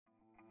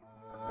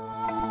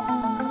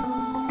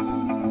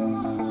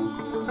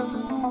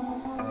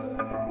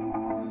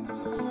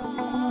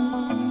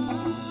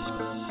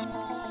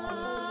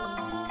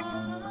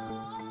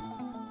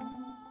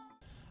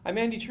I'm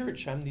Andy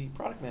Church. I'm the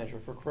product manager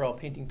for Corel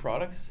Painting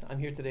Products. I'm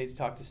here today to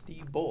talk to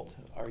Steve Bolt,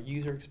 our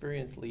user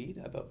experience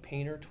lead, about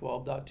Painter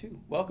 12.2.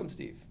 Welcome,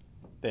 Steve.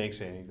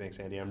 Thanks, Andy. Thanks,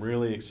 Andy. I'm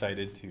really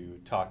excited to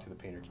talk to the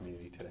Painter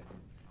community today.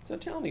 So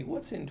tell me,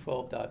 what's in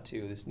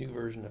 12.2, this new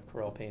version of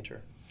Corel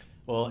Painter?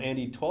 Well,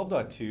 Andy,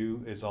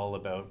 12.2 is all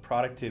about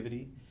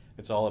productivity.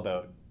 It's all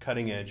about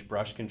cutting-edge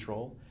brush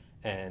control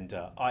and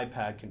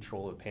iPad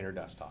control of the Painter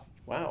desktop.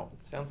 Wow,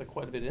 sounds like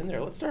quite a bit in there.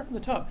 Let's start from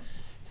the top.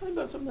 Tell me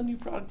about some of the new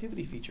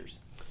productivity features.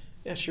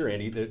 Yeah, sure,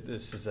 Andy.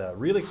 This is a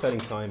really exciting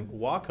time.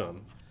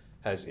 Wacom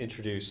has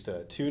introduced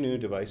two new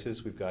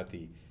devices. We've got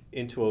the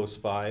Intuos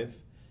 5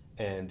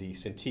 and the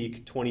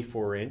Cintiq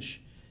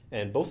 24-inch,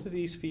 and both of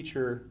these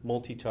feature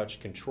multi-touch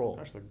control.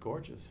 Gosh, they're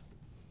gorgeous.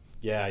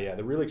 Yeah,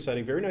 they're really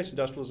exciting. Very nice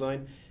industrial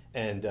design,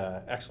 and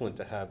excellent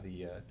to have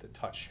the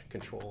touch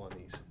control on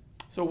these.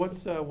 So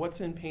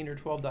what's in Painter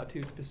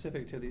 12.2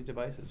 specific to these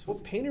devices?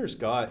 What Painter's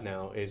got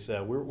now is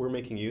we're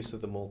making use of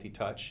the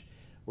multi-touch.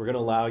 We're going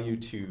to allow you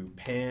to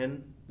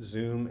pan,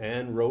 zoom,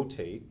 and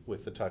rotate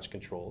with the touch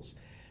controls.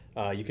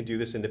 You can do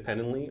this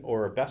independently,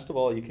 or best of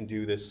all, you can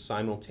do this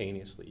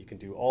simultaneously. You can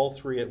do all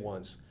three at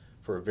once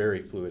for a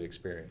very fluid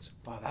experience.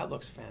 Wow, that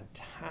looks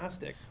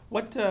fantastic.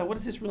 What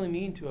does this really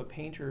mean to a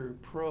Painter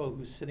Pro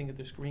who's sitting at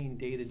their screen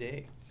day to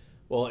day?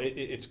 Well,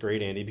 it's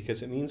great, Andy,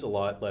 because it means a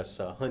lot less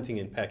hunting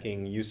and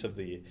pecking, use of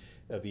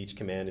each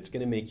command. It's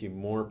going to make you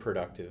more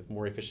productive,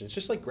 more efficient. It's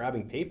just like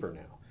grabbing paper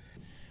now.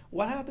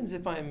 What happens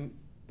if I'm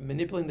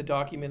manipulating the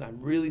document,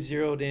 I'm really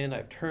zeroed in,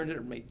 I've turned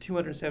it made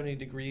 270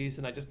 degrees,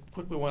 and I just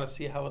quickly want to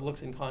see how it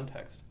looks in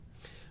context?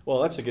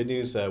 Well, that's the good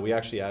news. We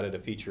actually added a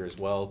feature as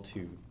well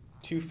to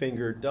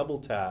two-finger double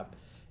tap.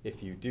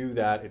 If you do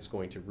that, it's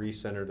going to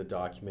recenter the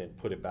document,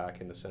 put it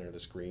back in the center of the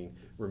screen,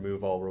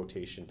 remove all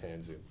rotation,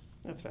 pan, zoom.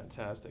 That's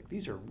fantastic.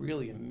 These are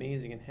really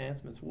amazing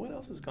enhancements. What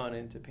else has gone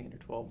into Painter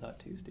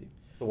 12.2, Steve?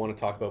 I want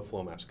to talk about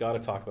flow maps. Got to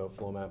talk about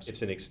flow maps.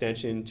 It's an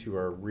extension to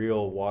our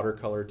real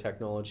watercolor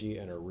technology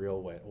and our real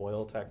wet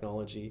oil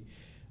technology.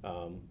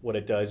 What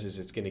it does is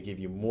it's going to give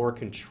you more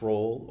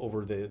control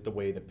over the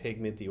way the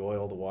pigment, the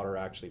oil, the water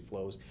actually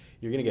flows.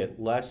 You're going to get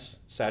less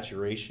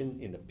saturation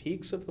in the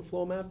peaks of the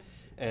flow map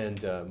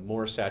and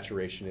more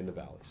saturation in the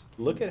valleys.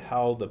 Look at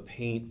how the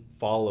paint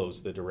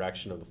follows the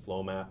direction of the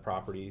flow map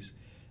properties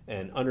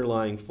and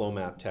underlying flow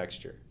map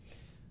texture.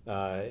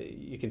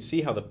 You can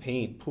see how the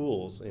paint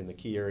pools in the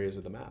key areas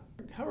of the map.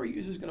 How are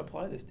users going to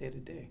apply this day to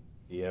day?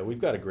 Yeah, we've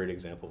got a great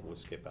example with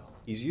Skip Al.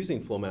 He's using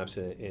flow maps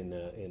in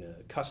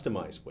a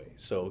customized way.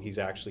 So he's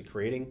actually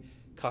creating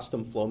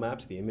custom flow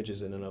maps, the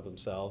images in and of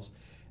themselves,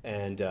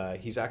 and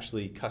he's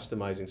actually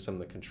customizing some of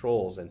the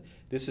controls, and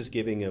this is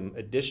giving him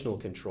additional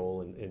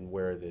control in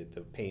where the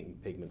paint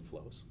and pigment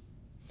flows.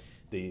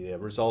 The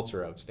results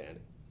are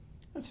outstanding.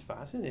 That's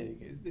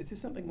fascinating. Is this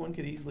something one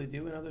could easily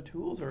do in other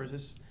tools, or is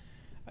this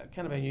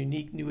kind of a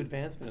unique new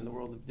advancement in the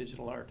world of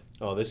digital art?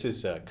 Oh, this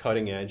is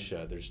cutting edge.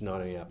 There's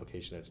not any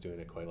application that's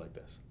doing it quite like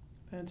this.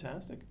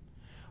 Fantastic.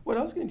 What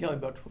else can you tell me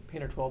about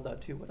Painter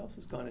 12.2? What else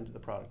has gone into the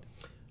product?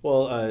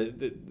 Well,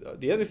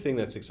 the other thing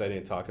that's exciting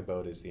to talk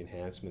about is the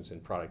enhancements in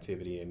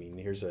productivity. I mean,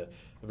 here's a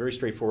very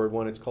straightforward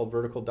one. It's called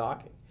vertical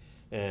docking.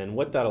 And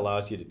what that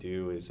allows you to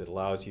do is it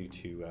allows you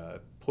to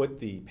put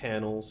the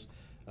panels,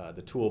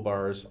 the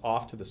toolbars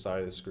off to the side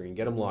of the screen,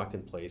 get them locked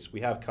in place. We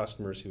have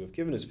customers who have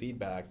given us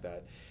feedback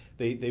that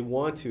they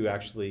want to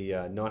actually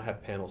not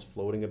have panels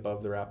floating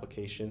above their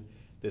application.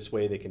 This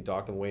way they can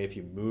dock them away. If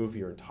you move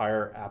your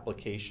entire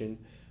application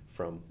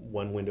from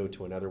one window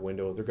to another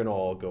window, they're going to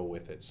all go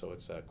with it. So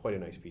it's quite a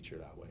nice feature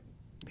that way.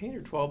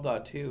 Painter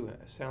 12.2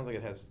 sounds like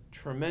it has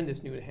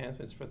tremendous new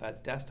enhancements for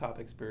that desktop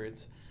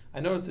experience. I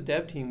noticed the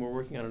dev team were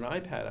working on an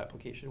iPad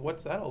application.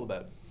 What's that all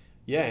about?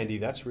 Yeah, Andy,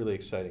 that's really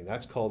exciting.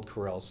 That's called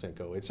Corel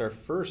Cinco. It's our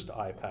first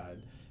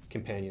iPad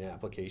companion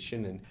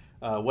application, and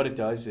what it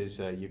does is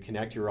you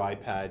connect your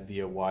iPad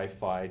via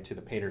Wi-Fi to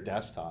the Painter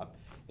desktop,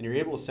 and you're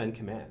able to send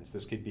commands.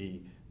 This could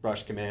be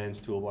brush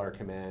commands, toolbar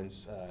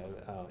commands,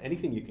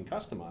 anything you can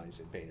customize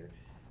in Painter,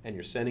 and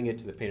you're sending it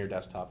to the Painter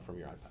desktop from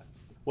your iPad.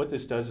 What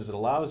this does is it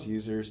allows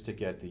users to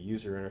get the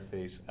user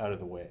interface out of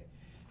the way,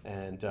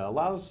 and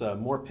allows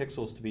more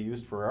pixels to be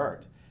used for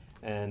art.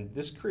 And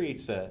this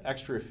creates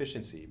extra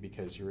efficiency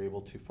because you're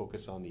able to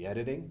focus on the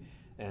editing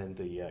and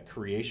the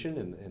creation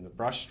and the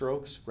brush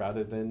strokes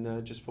rather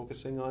than just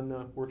focusing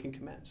on working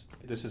commands.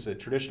 This is a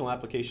traditional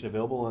application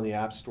available on the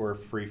App Store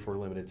free for a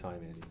limited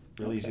time, Andy.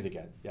 Really easy to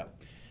get, yeah.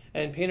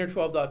 And Painter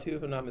 12.2,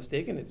 if I'm not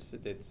mistaken, it's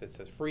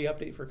a free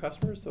update for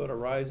customers, so it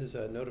arrives as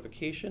a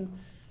notification.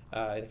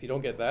 And if you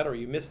don't get that or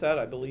you miss that,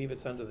 I believe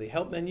it's under the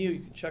help menu. You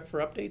can check for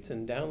updates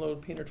and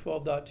download Painter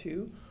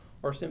 12.2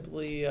 or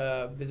simply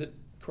visit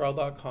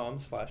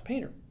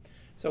corel.com/painter.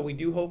 So we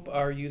do hope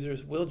our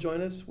users will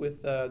join us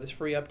with this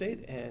free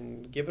update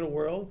and give it a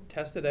whirl,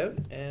 test it out,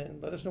 and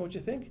let us know what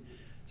you think.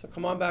 So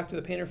come on back to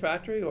the Painter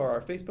Factory or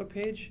our Facebook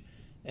page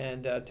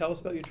and tell us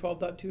about your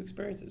 12.2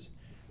 experiences.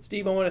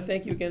 Steve, I want to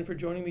thank you again for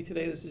joining me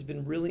today. This has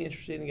been really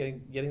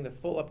interesting getting the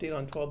full update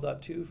on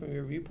 12.2 from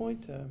your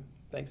viewpoint.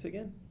 Thanks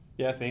again.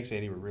 Yeah, thanks,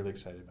 Andy. We're really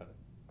excited about it.